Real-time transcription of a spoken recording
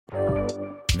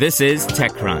This is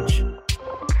TechCrunch.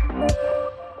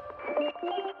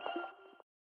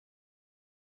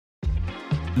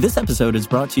 This episode is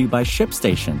brought to you by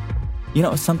ShipStation. You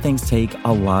know, some things take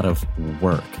a lot of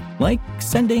work, like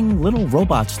sending little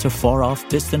robots to far-off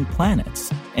distant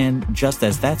planets. And just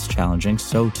as that's challenging,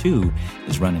 so too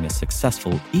is running a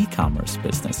successful e-commerce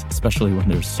business, especially when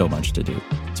there's so much to do.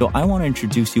 So I want to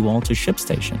introduce you all to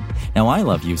ShipStation. Now, I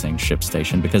love using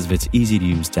ShipStation because of its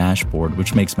easy-to-use dashboard,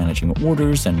 which makes managing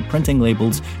orders and printing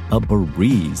labels a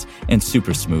breeze and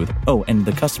super smooth. Oh, and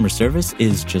the customer service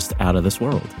is just out of this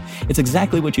world. It's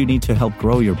exactly what you need to help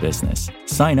grow your business.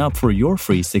 Sign up for your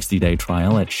free 60-day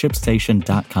trial at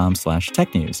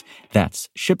shipstation.com/technews. That's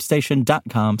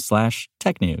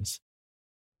shipstation.com/technews.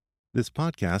 This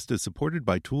podcast is supported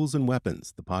by Tools and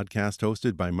Weapons, the podcast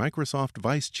hosted by Microsoft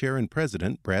Vice Chair and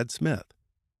President Brad Smith.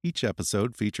 Each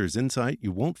episode features insight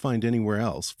you won't find anywhere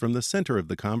else from the center of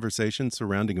the conversation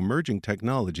surrounding emerging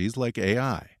technologies like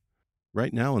AI.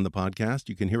 Right now in the podcast,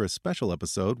 you can hear a special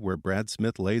episode where Brad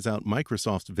Smith lays out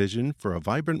Microsoft's vision for a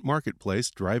vibrant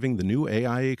marketplace driving the new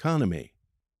AI economy.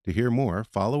 To hear more,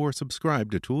 follow or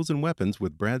subscribe to Tools and Weapons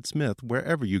with Brad Smith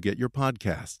wherever you get your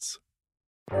podcasts.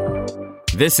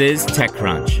 This is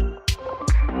TechCrunch.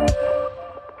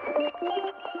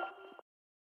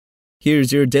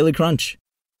 Here's your Daily Crunch.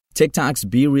 TikTok's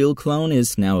BeReal clone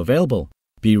is now available.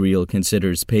 BeReal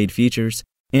considers paid features,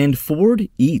 and Ford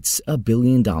eats $1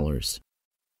 billion.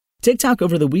 TikTok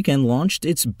over the weekend launched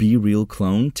its BeReal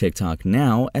clone, TikTok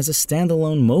Now, as a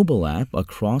standalone mobile app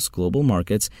across global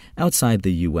markets outside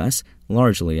the U.S.,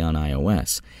 largely on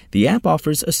iOS. The app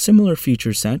offers a similar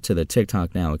feature set to the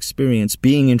TikTok Now experience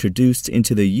being introduced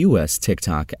into the U.S.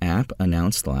 TikTok app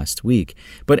announced last week.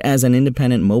 But as an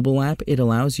independent mobile app, it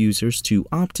allows users to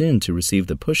opt in to receive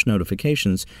the push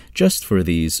notifications just for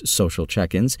these social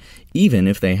check-ins, even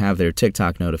if they have their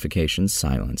TikTok notifications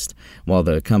silenced. While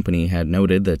the company had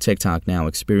noted the TikTok Now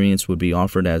experience would be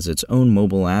offered as its own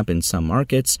mobile app in some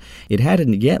markets, it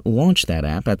hadn't yet launched that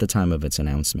app at the time of its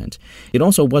announcement. It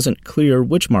also wasn't clear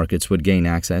which markets would gain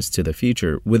access to the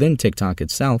feature within TikTok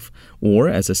itself, or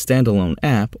as a standalone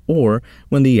app, or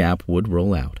when the app would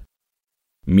roll out.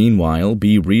 Meanwhile,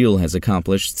 BeReal has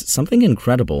accomplished something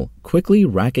incredible, quickly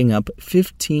racking up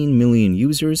 15 million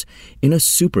users in a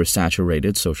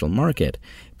super-saturated social market.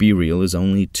 BeReal is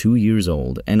only 2 years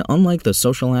old, and unlike the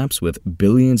social apps with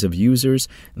billions of users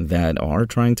that are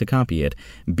trying to copy it,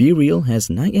 BeReal has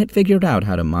not yet figured out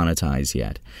how to monetize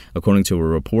yet. According to a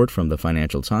report from the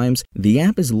Financial Times, the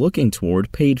app is looking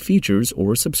toward paid features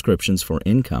or subscriptions for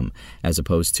income, as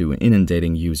opposed to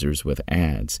inundating users with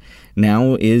ads.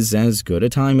 Now is as good a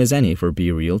time as any for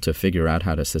BeReal to figure out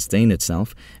how to sustain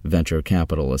itself, venture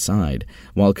capital aside.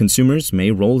 While consumers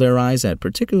may roll their eyes at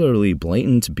particularly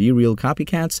blatant BeReal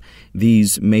copycats,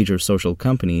 these major social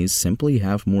companies simply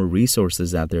have more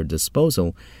resources at their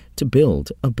disposal to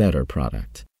build a better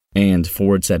product. And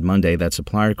Ford said Monday that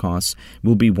supplier costs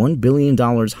will be $1 billion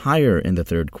higher in the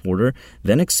third quarter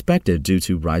than expected due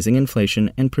to rising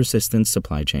inflation and persistent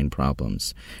supply chain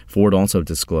problems. Ford also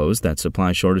disclosed that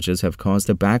supply shortages have caused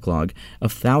a backlog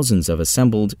of thousands of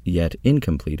assembled yet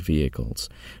incomplete vehicles.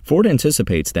 Ford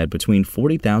anticipates that between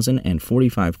 40,000 and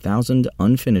 45,000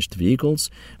 unfinished vehicles,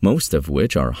 most of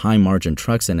which are high-margin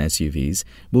trucks and SUVs,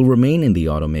 will remain in the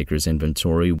automaker's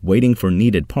inventory waiting for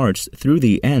needed parts through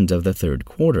the end of the third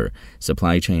quarter.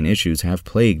 Supply chain issues have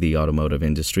plagued the automotive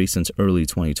industry since early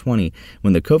 2020,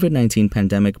 when the COVID-19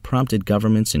 pandemic prompted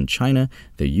governments in China,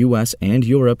 the U.S., and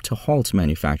Europe to halt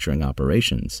manufacturing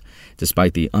operations.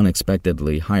 Despite the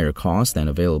unexpectedly higher cost and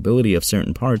availability of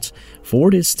certain parts,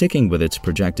 Ford is sticking with its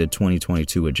projected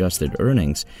 2022 adjusted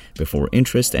earnings before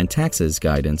interest and taxes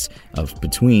guidance of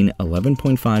between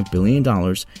 $11.5 billion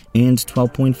and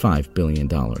 $12.5 billion.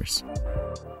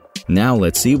 Now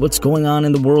let's see what's going on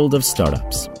in the world of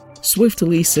startups.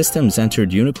 Swiftly Systems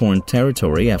entered unicorn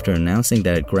territory after announcing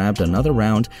that it grabbed another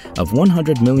round of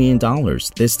 $100 million,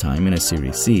 this time in a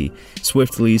Series C.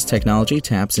 Swiftly's technology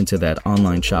taps into that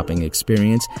online shopping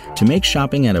experience to make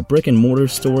shopping at a brick-and-mortar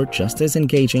store just as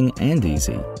engaging and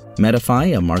easy.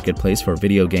 Medify, a marketplace for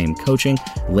video game coaching,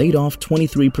 laid off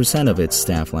 23% of its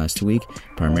staff last week,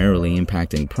 primarily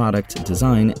impacting product,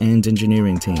 design, and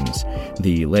engineering teams.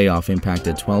 The layoff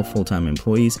impacted 12 full-time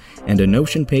employees, and a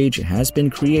Notion page has been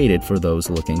created for those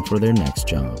looking for their next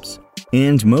jobs.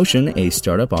 And Motion, a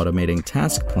startup automating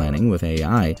task planning with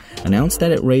AI, announced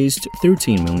that it raised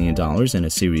 $13 million in a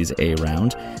Series A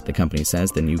round. The company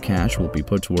says the new cash will be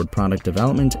put toward product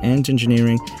development and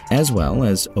engineering, as well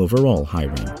as overall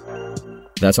hiring.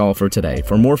 That's all for today.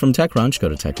 For more from TechCrunch, go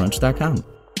to TechCrunch.com.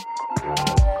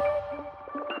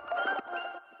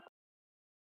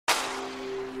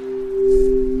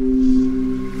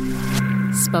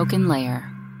 SpokenLayer.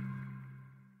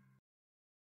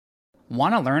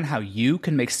 Want to learn how you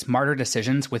can make smarter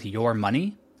decisions with your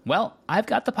money? Well, I've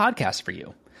got the podcast for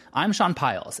you. I'm Sean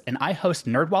Piles, and I host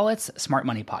NerdWallet's Smart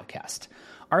Money Podcast.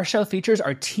 Our show features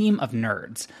our team of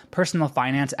nerds, personal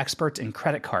finance experts in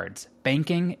credit cards,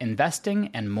 banking, investing,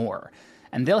 and more.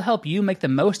 And they'll help you make the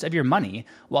most of your money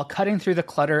while cutting through the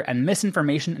clutter and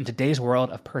misinformation in today's world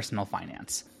of personal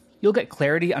finance. You'll get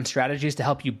clarity on strategies to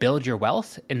help you build your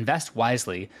wealth, invest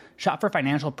wisely, shop for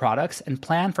financial products, and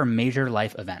plan for major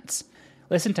life events.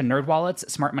 Listen to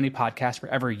NerdWallet's Smart Money Podcast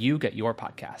wherever you get your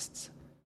podcasts.